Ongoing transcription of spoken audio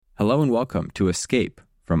Hello and welcome to Escape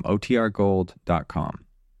from OTRGold.com.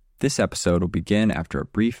 This episode will begin after a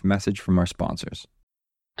brief message from our sponsors.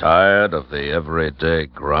 Tired of the everyday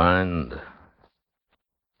grind?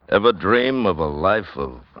 Ever dream of a life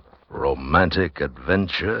of romantic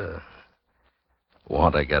adventure?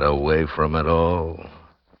 Want to get away from it all?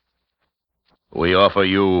 We offer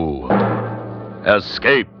you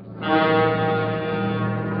Escape.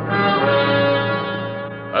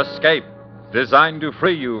 Escape, designed to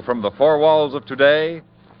free you from the four walls of today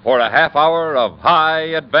for a half hour of high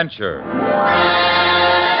adventure.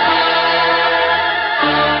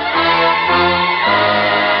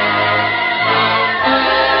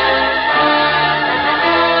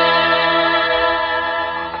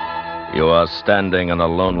 You are standing in a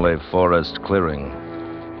lonely forest clearing.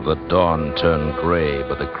 The dawn turned gray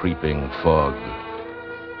by the creeping fog.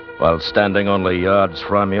 While standing only yards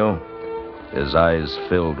from you, his eyes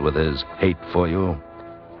filled with his hate for you,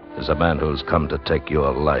 is a man who's come to take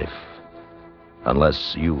your life.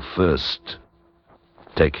 Unless you first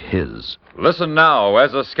take his. Listen now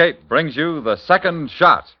as Escape brings you The Second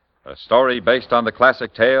Shot, a story based on the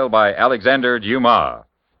classic tale by Alexander Dumas.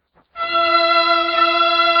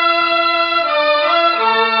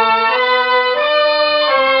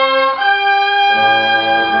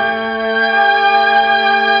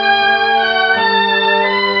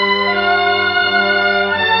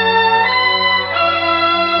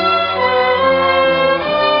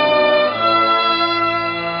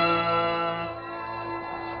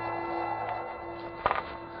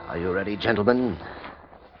 Gentlemen,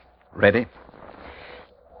 ready?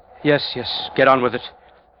 Yes, get on with it.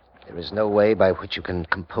 There is no way by which you can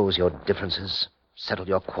compose your differences, settle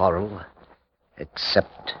your quarrel,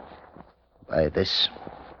 except by this.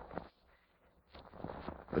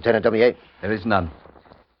 Lieutenant Daumier? There is none.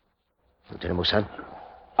 Lieutenant Moussin?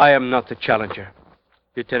 I am not the challenger.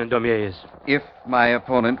 Lieutenant Daumier is. If my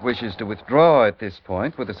opponent wishes to withdraw at this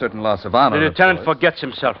point with a certain loss of honor... The lieutenant forgets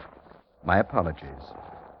himself. My apologies.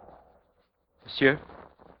 Monsieur,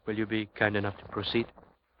 will you be kind enough to proceed?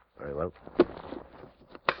 Very well.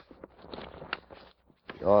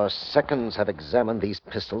 Your seconds have examined these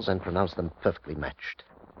pistols and pronounced them perfectly matched.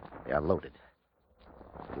 They are loaded.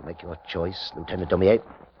 Will you make your choice, Lieutenant Daumier?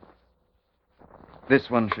 This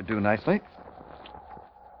one should do nicely.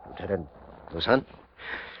 Lieutenant Moussin?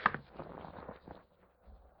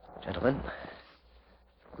 Gentlemen,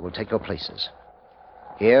 you will take your places.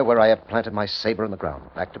 Here, where I have planted my saber in the ground,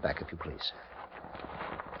 back to back, if you please.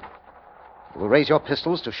 You will raise your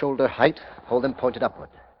pistols to shoulder height, hold them pointed upward.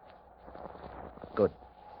 Good.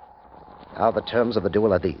 Now the terms of the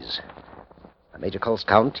duel are these. On Major Cul's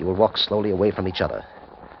count, you will walk slowly away from each other.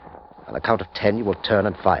 On the count of 10, you will turn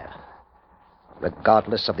and fire.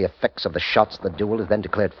 Regardless of the effects of the shots, the duel is then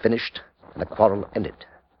declared finished and the quarrel ended.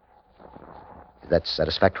 Is that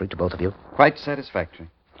satisfactory to both of you? Quite satisfactory.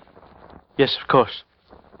 Yes, of course.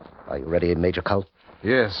 Are you ready, Major Cull?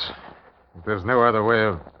 Yes. If there's no other way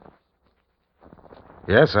of...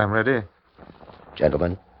 Yes, I'm ready.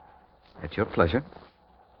 Gentlemen. At your pleasure.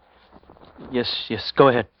 Yes, go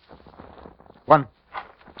ahead. 1,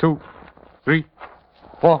 2, 3,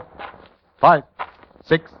 4, 5,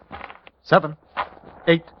 6, 7,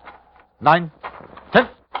 8, 9, 10.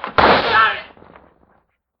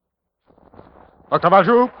 Dr.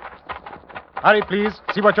 Valjoux, hurry, please.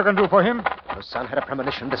 See what you can do for him. Your son had a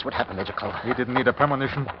premonition this would happen, Major Cull. He didn't need a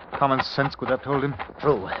premonition. Common sense could have told him.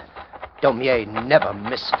 True. Daumier never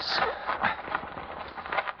misses.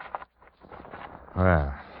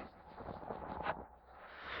 Well.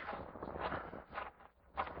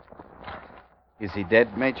 Is he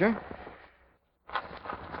dead, Major?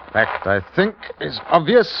 Fact, I think, is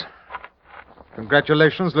obvious.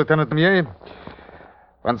 Congratulations, Lieutenant Daumier.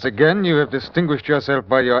 Once again, you have distinguished yourself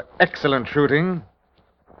by your excellent shooting.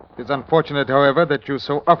 It is unfortunate, however, that you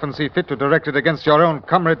so often see fit to direct it against your own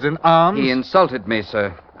comrades in arms. He insulted me,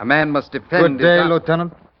 sir. A man must defend... Good day,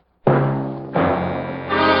 Lieutenant.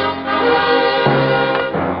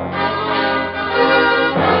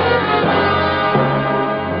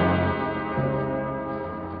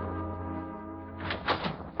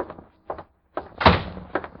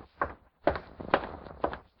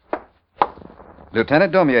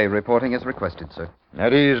 Lieutenant Daumier reporting as requested, sir.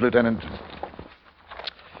 At ease, Lieutenant.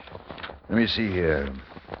 Let me see here.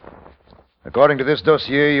 According to this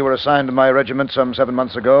dossier, you were assigned to my regiment some 7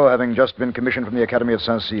 months ago, having just been commissioned from the Academy of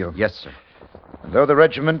Saint-Cyr. Yes, sir. And though the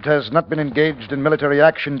regiment has not been engaged in military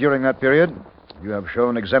action during that period, you have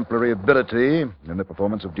shown exemplary ability in the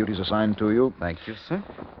performance of duties assigned to you. Thank you, sir.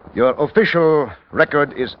 Your official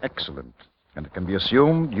record is excellent. And it can be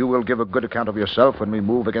assumed you will give a good account of yourself when we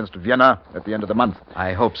move against Vienna at the end of the month.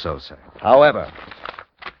 I hope so, sir. However,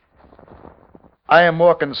 I am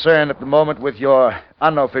more concerned at the moment with your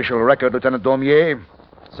unofficial record, Lieutenant Daumier.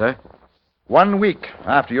 Sir? 1 week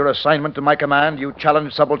after your assignment to my command, you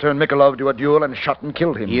challenged Subaltern Mikolov to a duel and shot and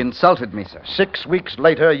killed him. He insulted me, sir. 6 weeks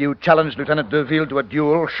later, you challenged Lieutenant Deville to a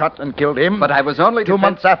duel, shot and killed him. But I was only 2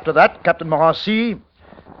 months after that, Captain Morancy,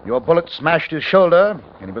 your bullet smashed his shoulder,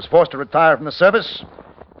 and he was forced to retire from the service.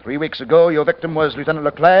 3 weeks ago, your victim was Lieutenant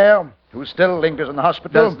Leclerc, who still lingers in the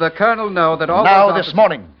hospital. Does the colonel know that all Now, those this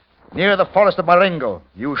morning, near the forest of Marengo,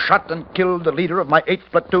 you shot and killed the leader of my 8th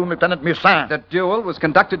platoon, Lieutenant Musin. The duel was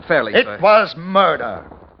conducted fairly, sir. It was murder.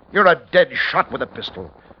 You're a dead shot with a pistol.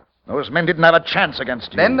 Those men didn't have a chance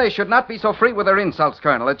against you. Then they should not be so free with their insults,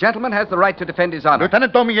 Colonel. A gentleman has the right to defend his honor.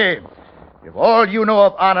 Lieutenant Daumier, if all you know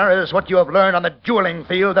of honor is what you have learned on the dueling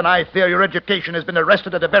field, then I fear your education has been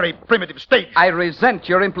arrested at a very primitive stage. I resent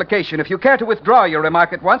your implication. If you care to withdraw your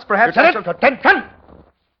remark at once, perhaps Lieutenant, attention!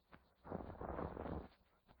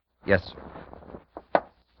 Yes, sir.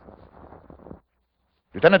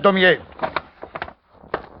 Lieutenant Daumier,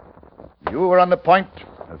 you were on the point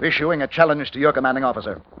of issuing a challenge to your commanding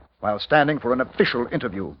officer while standing for an official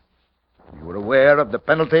interview. You were aware of the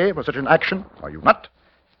penalty for such an action, are you not?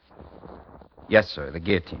 Yes, sir, the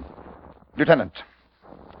guillotine. Lieutenant,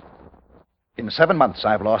 in 7 months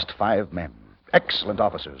I've lost 5 men. Excellent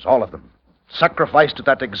officers, all of them. Sacrificed to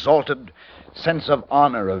that exalted sense of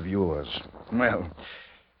honor of yours. Well,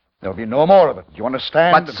 there'll be no more of it. You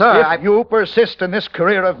understand? But, sir, if you persist in this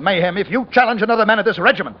career of mayhem, if you challenge another man of this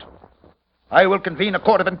regiment, I will convene a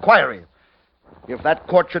court of inquiry. If that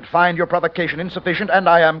court should find your provocation insufficient, and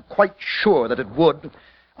I am quite sure that it would,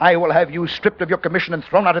 I will have you stripped of your commission and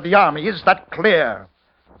thrown out of the army. Is that clear?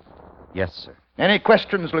 Yes, sir. Any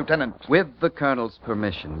questions, Lieutenant? With the colonel's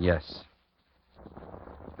permission, yes.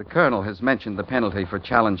 The colonel has mentioned the penalty for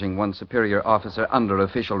challenging one superior officer under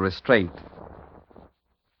official restraint.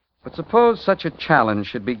 But suppose such a challenge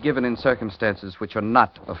should be given in circumstances which are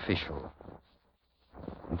not official,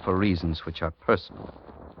 and for reasons which are personal.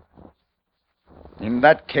 In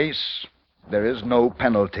that case, there is no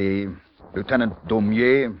penalty, Lieutenant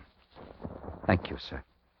Daumier. Thank you, sir.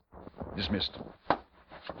 Dismissed.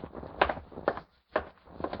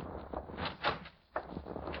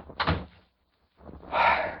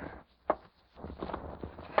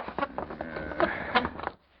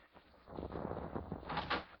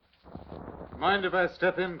 Mind if I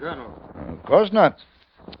step in, Colonel? Of course not.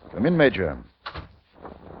 Come in, Major.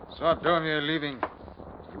 Saw Daumier leaving.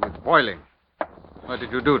 He was boiling. What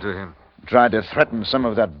did you do to him? Tried to threaten some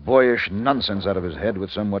of that boyish nonsense out of his head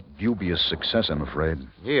with somewhat dubious success, I'm afraid.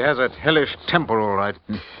 He has that hellish temper, all right.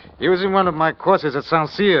 He was in one of my courses at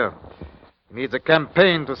Saint-Cyr. He needs a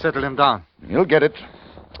campaign to settle him down. He'll get it.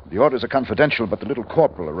 The orders are confidential, but the little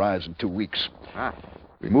corporal arrives in 2 weeks. Ah.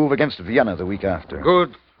 We move against Vienna the week after.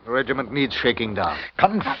 Good. The regiment needs shaking down.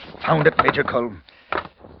 Confound it, Major Cull.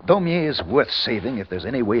 Daumier is worth saving if there's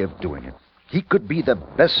any way of doing it. He could be the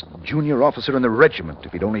best junior officer in the regiment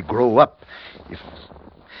if he'd only grow up. If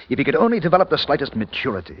he could only develop the slightest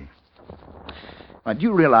maturity. Now, do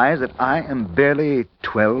you realize that I am barely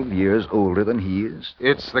 12 years older than he is?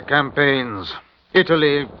 It's the campaigns.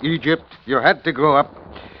 Italy, Egypt. You had to grow up.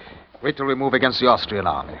 Wait till we move against the Austrian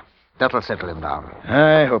army. That'll settle him down.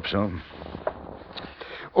 I hope so.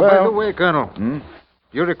 Oh, by the way, Colonel. Hmm?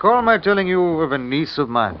 You recall my telling you of a niece of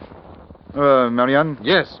mine? Marianne?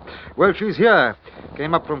 Yes. Well, she's here.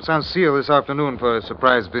 Came up from Saint-Cyr this afternoon for a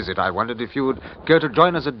surprise visit. I wondered if you'd care to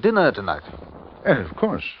join us at dinner tonight. Of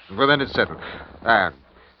course. Well, then it's settled.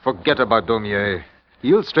 Forget about Daumier.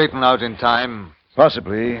 He'll straighten out in time.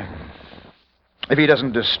 Possibly. If he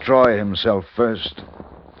doesn't destroy himself first.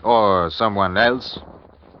 Or someone else.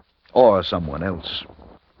 Or someone else.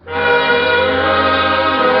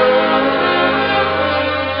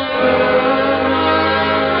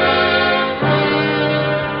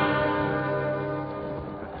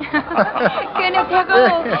 Colonel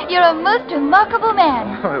Perrault, you're a most remarkable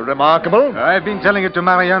man. Remarkable? I've been telling it to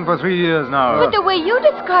Marianne for 3 years now. But the way you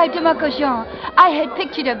described him, Uncle Jean, I had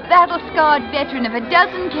pictured a battle-scarred veteran of a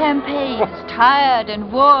dozen campaigns, tired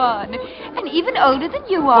and worn, and even older than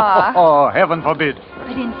you are. Oh, heaven forbid.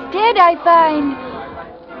 But instead I find,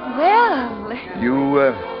 well...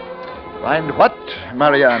 You, find what,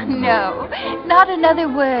 Marianne? No, not another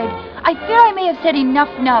word. I fear I may have said enough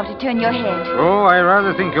now to turn your head. Oh, I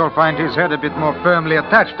rather think you'll find his head a bit more firmly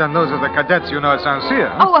attached than those of the cadets you know at Saint-Cyr.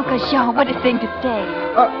 Oh, Uncle Jean, what a thing to say.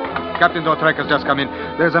 Captain D'Autrec has just come in.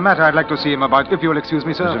 There's a matter I'd like to see him about, if you'll excuse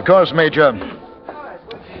me, sir. Yes, of course, Major.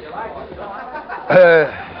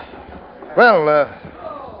 Well,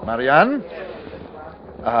 Marianne,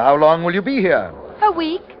 how long will you be here? A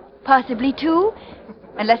week, possibly 2,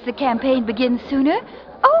 unless the campaign begins sooner.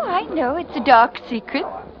 Oh, I know, it's a dark secret.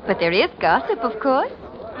 But there is gossip, of course.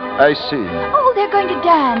 I see. Oh, they're going to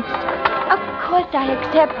dance. Of course I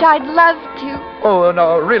accept. I'd love to. Oh,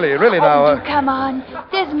 no, really now. Oh, do come on.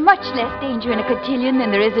 There's much less danger in a cotillion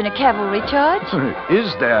than there is in a cavalry charge.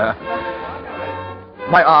 Is there?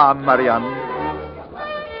 My arm, Marianne.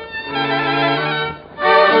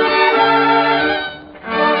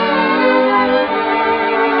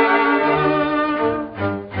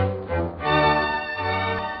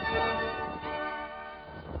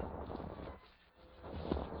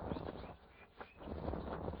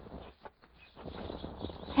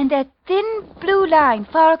 And that thin blue line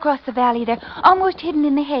far across the valley there, almost hidden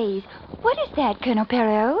in the haze. What is that, Colonel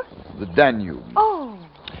Perrault? The Danube. Oh,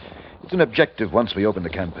 It's an objective once we open the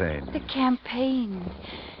campaign. the campaign.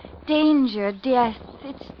 Danger, death.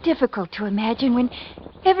 It's difficult to imagine when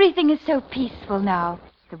everything is so peaceful now.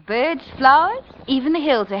 The birds, flowers, even the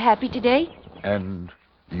hills are happy today. And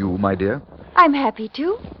you, my dear? I'm happy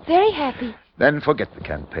too. Very happy. Then forget the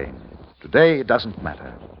campaign. Today it doesn't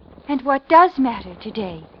matter. And what does matter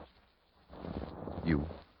today? You.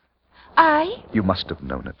 I? You must have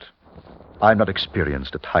known it. I'm not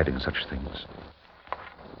experienced at hiding such things.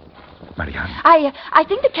 Marianne. I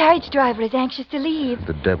think the carriage driver is anxious to leave.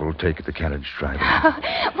 The devil take the carriage driver.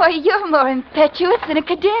 Why, you're more impetuous than a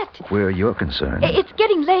cadet. Where you're concerned. It's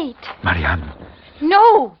getting late. Marianne.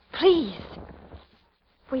 No, please.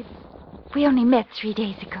 We only met 3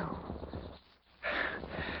 days ago.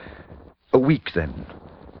 A week, then.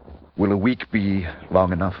 Will a week be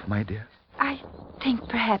long enough, my dear? I think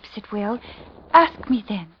perhaps it will. Ask me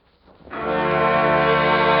then.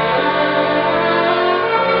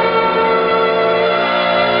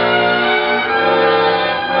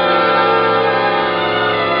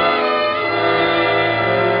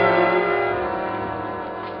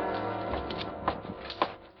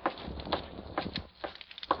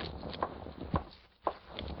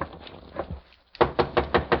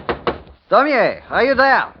 Daumier, are you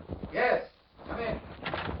there? Yes, come in.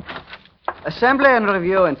 Assembly and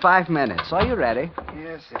review in 5 minutes. Are you ready?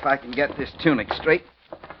 Yes, if I can get this tunic straight.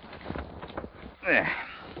 There.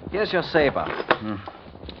 Here's your saber.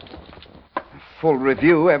 Full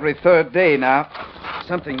review every 3rd day now.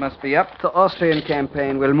 Something must be up. The Austrian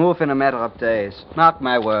campaign will move in a matter of days. Mark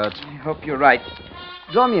my words. I hope you're right.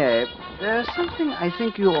 Daumier, there's something I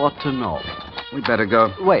think you ought to know. We better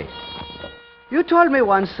go. Wait. You told me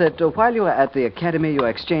once that while you were at the academy, you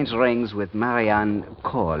exchanged rings with Marianne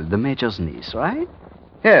Cole, the major's niece, right?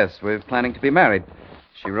 Yes, we're planning to be married.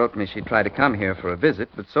 She wrote me she'd try to come here for a visit,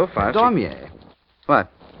 but so far Daumier. What?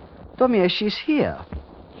 Daumier, she's here.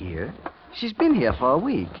 Here? She's been here for a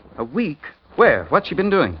week. A week? Where? What's she been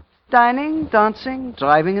doing? Dining, dancing,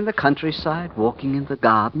 driving in the countryside, walking in the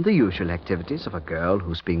garden, the usual activities of a girl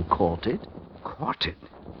who's being courted. Courted?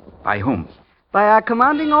 By whom? By our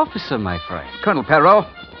commanding officer, my friend. Colonel Perrault?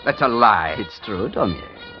 That's a lie. It's true, Daumier.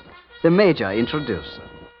 The major introduced her.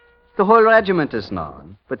 The whole regiment is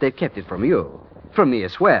known, but they've kept it from you. From me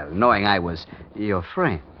as well, knowing I was your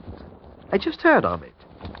friend. I just heard of it.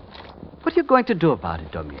 What are you going to do about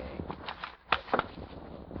it, Daumier?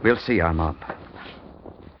 We'll see, Armand.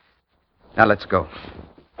 Now let's go.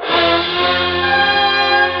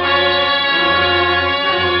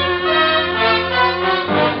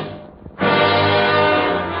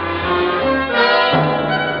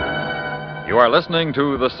 You are listening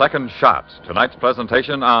to The Second Shot, tonight's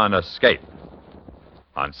presentation on Escape.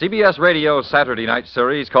 On CBS Radio's Saturday night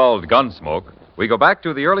series called Gunsmoke, we go back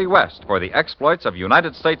to the early West for the exploits of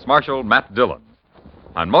United States Marshal Matt Dillon.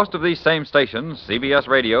 On most of these same stations, CBS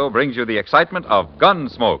Radio brings you the excitement of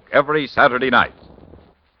Gunsmoke every Saturday night.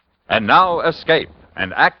 And now, Escape,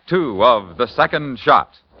 and Act Two of The Second Shot.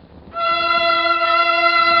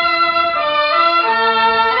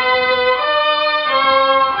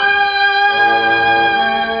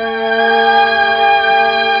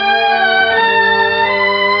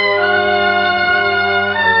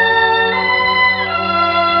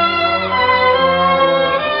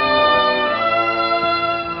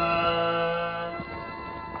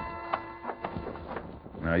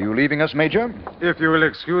 Are you leaving us, Major? If you will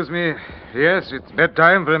excuse me, yes, it's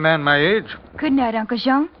bedtime for a man my age. Good night, Uncle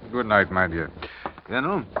Jean. Good night, my dear.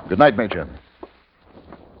 General? Good night, Major.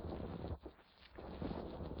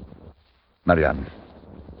 Marianne,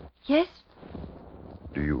 Yes?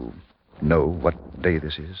 do you know what day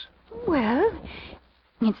this is? Well,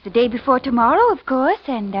 it's the day before tomorrow, of course,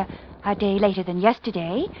 and a day later than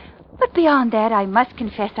yesterday. But beyond that, I must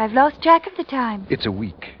confess I've lost track of the time. It's a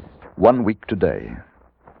week. 1 week today.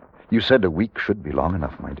 You said a week should be long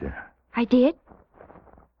enough, my dear. I did?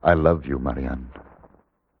 I love you, Marianne.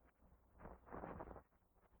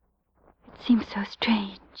 It seems so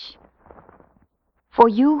strange. For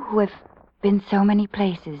you who have been so many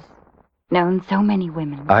places, known so many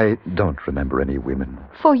women. I don't remember any women.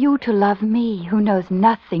 For you to love me, who knows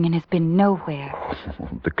nothing and has been nowhere.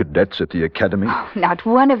 The cadets at the academy? Oh, not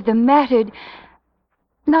one of them mattered.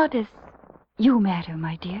 Not as you matter,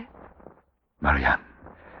 my dear. Marianne.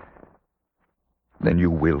 Then you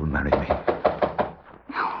will marry me.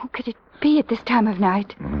 Oh, could it be at this time of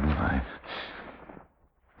night?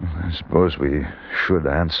 I suppose we should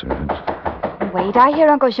answer it. Wait, I hear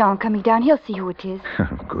Uncle Jean coming down. He'll see who it is.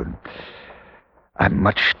 Good. I'm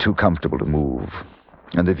much too comfortable to move.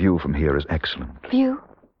 And the view from here is excellent. View?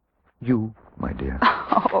 You, my dear.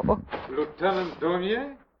 Oh. Lieutenant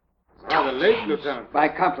Daumier? It's rather late, Lieutenant. My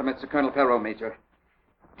compliments to Colonel Perrault, Major.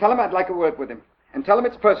 Tell him I'd like a word with him. And tell him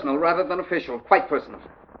it's personal rather than official. Quite personal.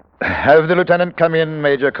 Have the lieutenant come in,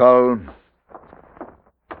 Major Cole.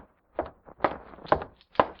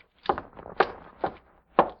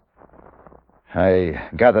 I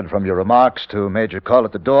gathered from your remarks to Major Cole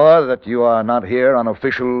at the door that you are not here on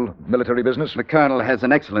official military business. The colonel has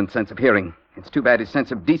an excellent sense of hearing. It's too bad his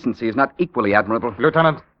sense of decency is not equally admirable.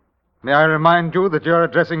 Lieutenant, may I remind you that you're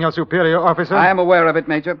addressing your superior officer? I am aware of it,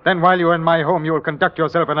 Major. Then while you're in my home, you will conduct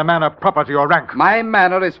yourself in a manner proper to your rank. My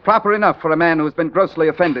manner is proper enough for a man who has been grossly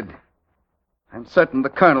offended. I'm certain the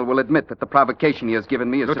colonel will admit that the provocation he has given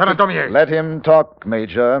me is... Lieutenant Daumier. Let him talk,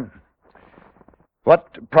 Major.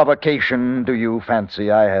 What provocation do you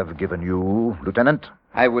fancy I have given you, Lieutenant?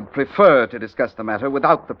 I would prefer to discuss the matter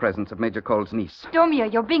without the presence of Major Cole's niece. Daumier,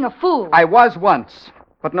 you're being a fool. I was once,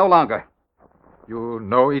 but no longer. You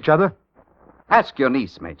know each other? Ask your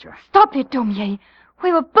niece, Major. Stop it, Daumier.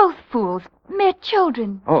 We were both fools, mere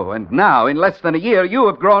children. Oh, and now, in less than a year, you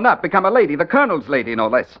have grown up, become a lady, the colonel's lady, no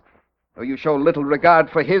less. Though you show little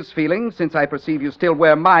regard for his feelings, since I perceive you still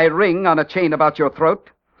wear my ring on a chain about your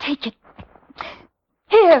throat. Take it.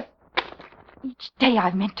 Here. Each day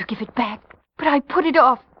I've meant to give it back, but I put it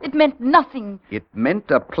off. It meant nothing. It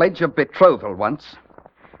meant a pledge of betrothal once.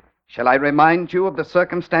 Shall I remind you of the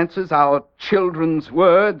circumstances, our children's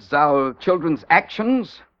words, our children's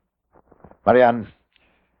actions? Marianne,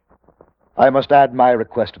 I must add my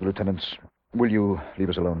request to the lieutenant's. Will you leave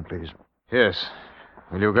us alone, please? Yes.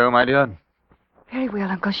 Will you go, my dear? Very well,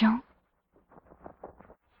 Uncle Jean.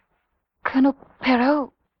 Colonel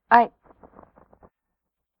Perrault,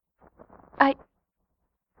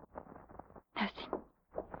 Nothing.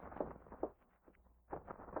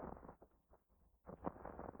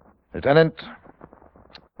 Lieutenant,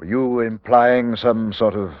 were you implying some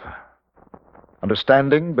sort of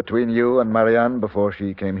understanding between you and Marianne before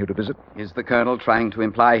she came here to visit? Is the colonel trying to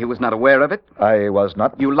imply he was not aware of it? I was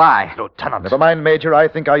not. You lie. Lieutenant. Never mind, Major. I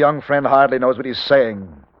think our young friend hardly knows what he's saying.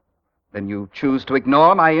 Then you choose to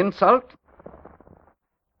ignore my insult?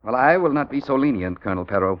 Well, I will not be so lenient, Colonel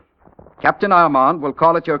Perrault. Captain Armand will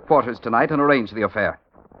call at your quarters tonight and arrange the affair.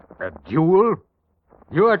 A duel?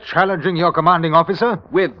 You are challenging your commanding officer?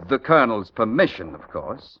 With the colonel's permission, of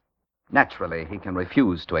course. Naturally, he can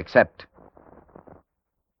refuse to accept.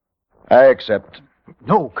 I accept.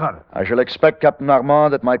 No, Colonel. I shall expect Captain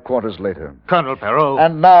Armand at my quarters later. Colonel Perrault.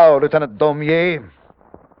 And now, Lieutenant Daumier,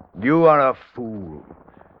 you are a fool.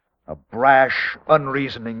 A brash,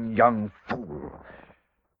 unreasoning young fool.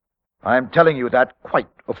 I'm telling you that quite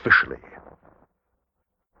officially.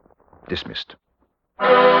 Dismissed.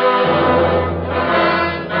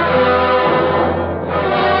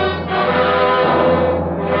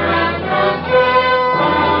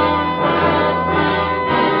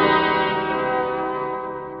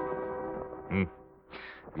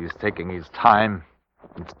 He's taking his time.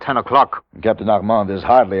 It's 10 o'clock. Captain Armand is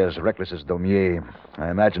hardly as reckless as Daumier. I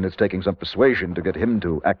imagine it's taking some persuasion to get him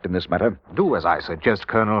to act in this matter. Do as I suggest,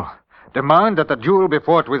 Colonel. Demand that the duel be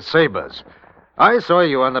fought with sabers. I saw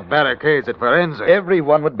you on the barricades at Firenze.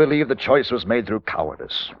 Everyone would believe the choice was made through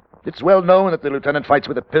cowardice. It's well known that the lieutenant fights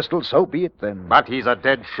with a pistol, so be it then. But he's a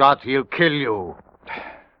dead shot. He'll kill you.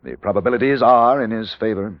 The probabilities are in his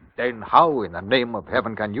favor. Then how in the name of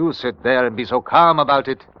heaven can you sit there and be so calm about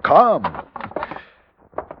it? Calm?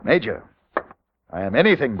 Major, I am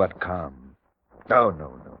anything but calm. No,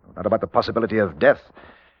 not about the possibility of death.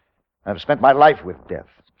 I've spent my life with death.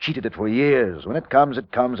 Cheated it for years. When it comes,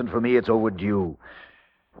 and for me, it's overdue.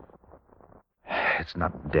 It's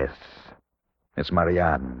not death. It's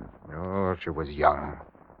Marianne. Oh, she was young.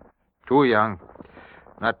 Too young.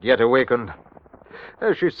 Not yet awakened.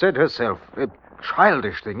 As she said herself, a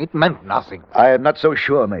childish thing. It meant nothing. I am not so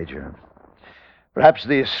sure, Major. Perhaps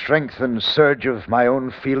the strength and surge of my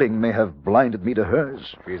own feeling may have blinded me to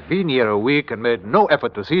hers. She's been here a week and made no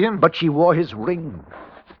effort to see him. But she wore his ring.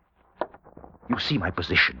 You see my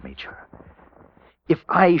position, Major. If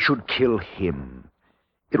I should kill him,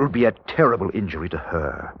 it will be a terrible injury to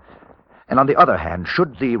her. And on the other hand,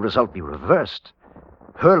 should the result be reversed,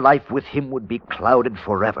 her life with him would be clouded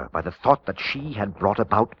forever by the thought that she had brought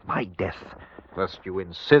about my death. Thus you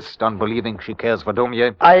insist on believing she cares for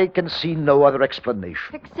Daumier? I can see no other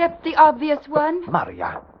explanation. Except the obvious one.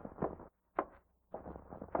 Maria.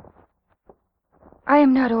 I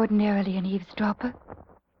am not ordinarily an eavesdropper,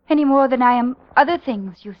 any more than I am other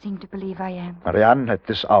things you seem to believe I am. Marianne, at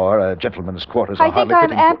this hour, a gentleman's quarters are I think hardly I'm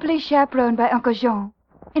fitting amply chaperoned by Uncle Jean.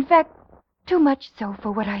 In fact, too much so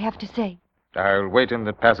for what I have to say. I'll wait in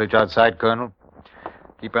the passage outside, Colonel.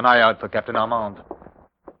 Keep an eye out for Captain Armand.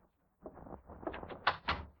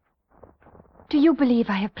 Do you believe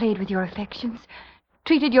I have played with your affections?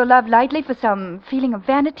 Treated your love lightly for some feeling of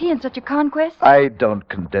vanity in such a conquest? I don't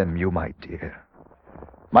condemn you, my dear.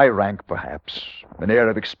 My rank, perhaps, an air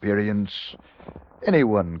of experience.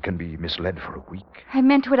 Anyone can be misled for a week. I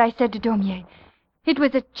meant what I said to Daumier. It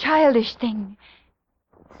was a childish thing.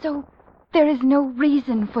 So there is no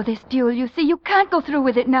reason for this duel, you see. You can't go through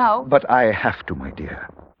with it now. But I have to, my dear.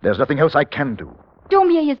 There's nothing else I can do.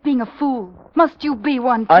 Daumier is being a fool. Must you be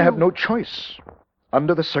one, too? I have no choice.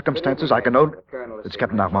 Under the circumstances, I can only... It's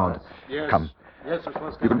Captain Armand. Come. Yes, of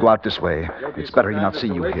course. You can go out this way. It's better he not see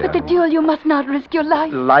you here. But the duel, you must not risk your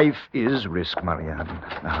life. Life is risk, Marianne.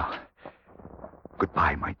 Now,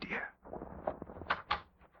 goodbye, my dear.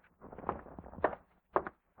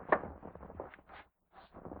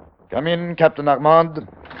 Come in, Captain Armand.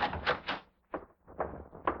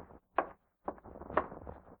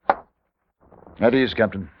 At ease,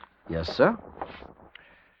 Captain. Yes, sir.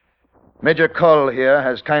 Major Cull here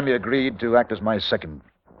has kindly agreed to act as my second.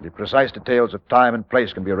 The precise details of time and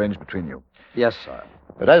place can be arranged between you. Yes, sir.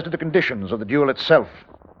 But as to the conditions of the duel itself,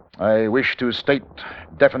 I wish to state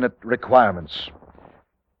definite requirements.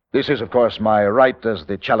 This is, of course, my right as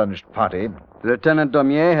the challenged party. Lieutenant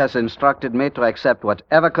Daumier has instructed me to accept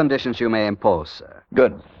whatever conditions you may impose, sir.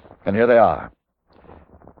 Good. And here they are.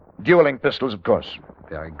 Dueling pistols, of course.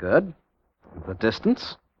 Very good. The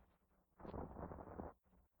distance?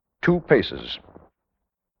 2 paces.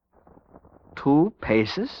 2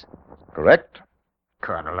 paces? Correct?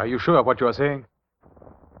 Colonel, are you sure of what you are saying?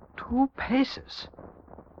 2 paces?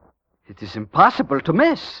 It is impossible to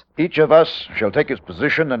miss. Each of us shall take his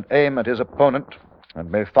position and aim at his opponent,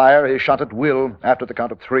 and may fire his shot at will after the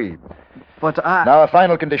count of 3. But I... Now, a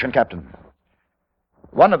final condition, Captain.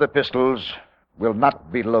 One of the pistols will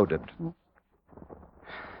not be loaded.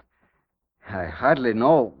 I hardly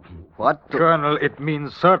know what to... Colonel, it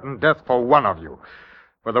means certain death for one of you.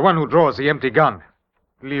 For the one who draws the empty gun.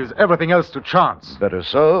 Leaves everything else to chance. Better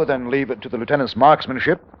so than leave it to the lieutenant's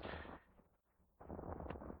marksmanship.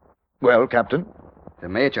 Well, Captain? The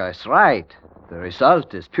Major is right. The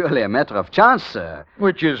result is purely a matter of chance, sir.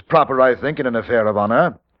 Which is proper, I think, in an affair of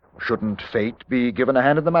honor. Shouldn't fate be given a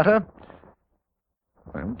hand in the matter?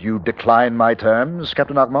 Well, do you decline my terms,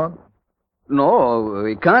 Captain Armand? No,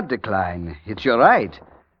 we can't decline. It's your right.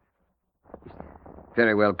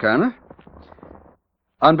 Very well, Colonel.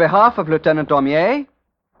 On behalf of Lieutenant Daumier,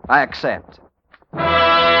 I accept.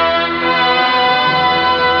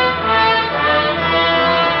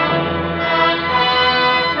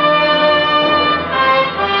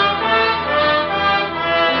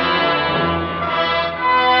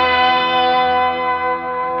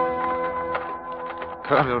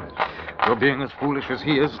 Colonel, you're being as foolish as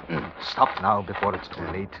he is. Stop now before it's too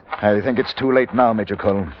late. I think it's too late now, Major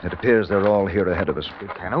Cull. It appears they're all here ahead of us.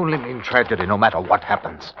 It can only mean tragedy no matter what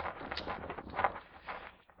happens.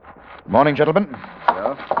 Morning, gentlemen.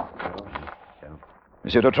 Well,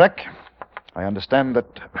 Monsieur Dautrec, I understand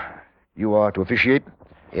that you are to officiate.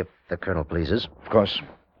 If the colonel pleases. Of course.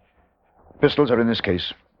 Pistols are in this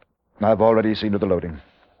case. I've already seen to the loading.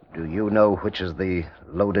 Do you know which is the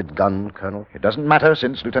loaded gun, Colonel? It doesn't matter,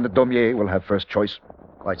 since Lieutenant Daumier will have first choice.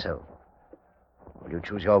 Quite so. Will you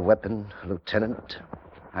choose your weapon, Lieutenant?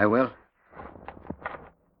 I will.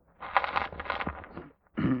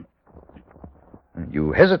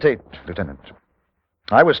 You hesitate, Lieutenant.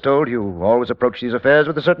 I was told you always approach these affairs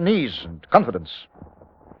with a certain ease and confidence.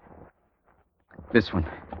 This one.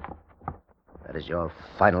 That is your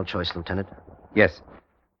final choice, Lieutenant? Yes.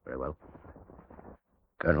 Very well.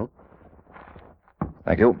 Colonel?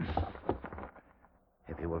 Thank you.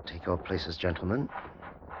 If you will take your places, gentlemen.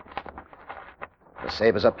 The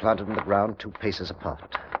sabers are planted in the ground 2 paces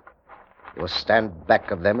apart. You will stand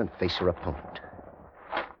back of them and face your opponent.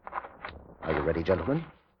 Are you ready? ready, gentlemen.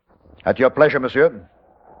 At your pleasure, monsieur.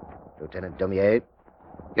 Lieutenant Daumier,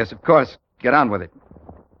 Yes, of course. Get on with it.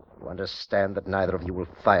 you understand that neither of you will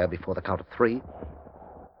fire before the count of 3?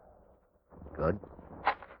 Good.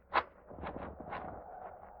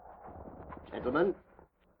 Gentlemen,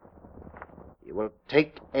 you will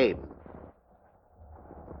take aim.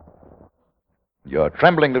 You're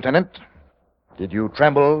trembling, Lieutenant. Did you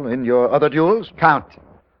tremble in your other duels? Count.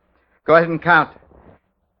 Go ahead and count.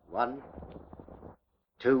 1,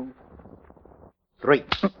 2, 3.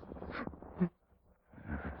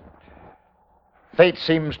 Fate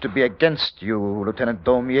seems to be against you, Lieutenant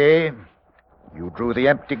Daumier. You drew the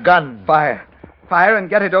empty gun. Fire. Fire and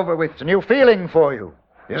get it over with. It's a new feeling for you,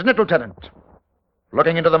 isn't it, Lieutenant?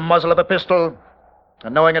 Looking into the muzzle of a pistol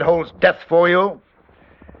and knowing it holds death for you.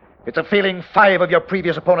 It's a feeling 5 of your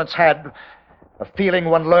previous opponents had. A feeling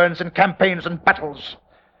one learns in campaigns and battles.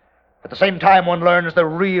 At the same time, one learns the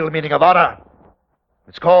real meaning of honor.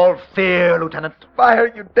 It's called fear, Lieutenant.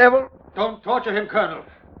 Fire, you devil. Don't torture him, Colonel.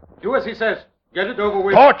 Do as he says. Get it over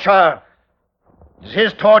with. Torture! Is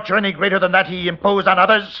his torture any greater than that he imposed on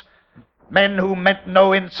others? Men who meant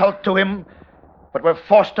no insult to him, but were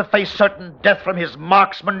forced to face certain death from his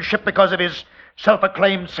marksmanship because of his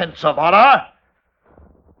self-acclaimed sense of honor?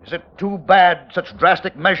 Is it too bad such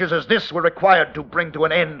drastic measures as this were required to bring to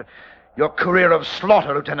an end your career of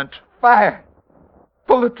slaughter, Lieutenant? Fire.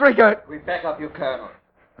 Pull the trigger. We back up you, Colonel.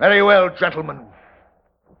 Very well, gentlemen.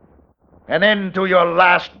 An end to your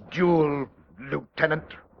last duel, Lieutenant.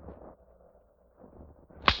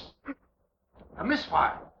 A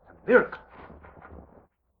misfire. A miracle.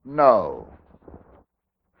 No.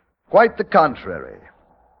 Quite the contrary.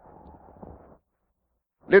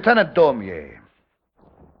 Lieutenant Daumier,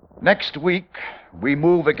 next week we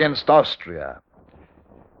move against Austria,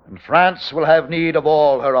 and France will have need of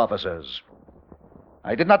all her officers.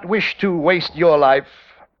 I did not wish to waste your life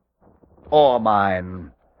or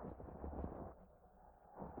mine.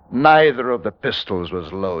 Neither of the pistols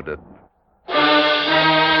was loaded.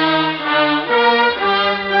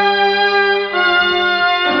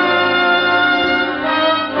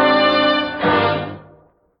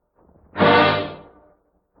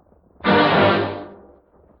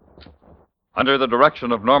 Under the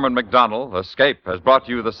direction of Norman MacDonald, Escape has brought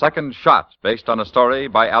you The Second Shot, based on a story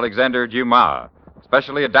by Alexander Dumas,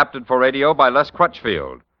 specially adapted for radio by Les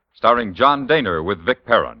Crutchfield, starring John Daner with Vic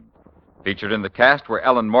Perrin. Featured in the cast were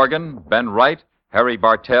Ellen Morgan, Ben Wright, Harry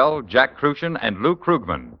Bartell, Jack Crucian, and Lou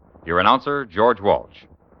Krugman. Your announcer, George Walsh.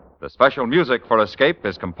 The special music for Escape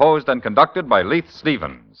is composed and conducted by Leith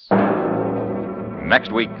Stevens.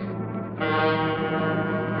 Next week.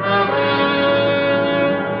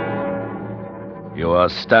 You are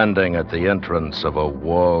standing at the entrance of a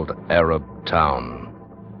walled Arab town.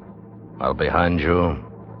 While behind you,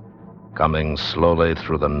 coming slowly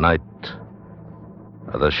through the night,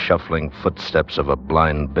 are the shuffling footsteps of a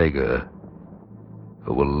blind beggar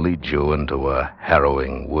who will lead you into a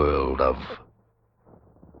harrowing world of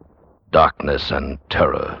darkness and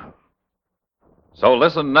terror. So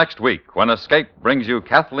listen next week when Escape brings you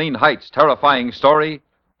Kathleen Height's terrifying story,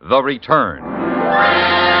 The Return.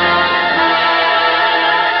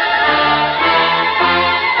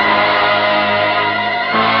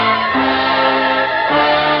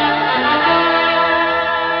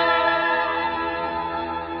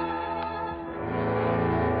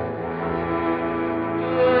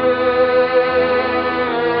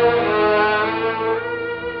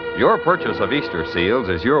 Your purchase of Easter seals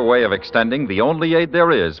is your way of extending the only aid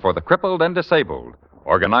there is for the crippled and disabled.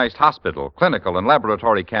 Organized hospital, clinical, and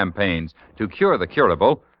laboratory campaigns to cure the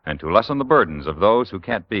curable and to lessen the burdens of those who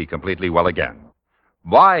can't be completely well again.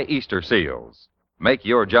 Buy Easter seals. Make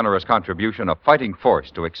your generous contribution a fighting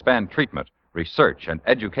force to expand treatment, research, and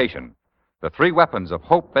education. The 3 weapons of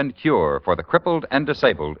hope and cure for the crippled and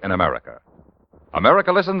disabled in America.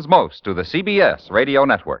 America listens most to the CBS Radio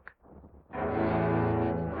Network.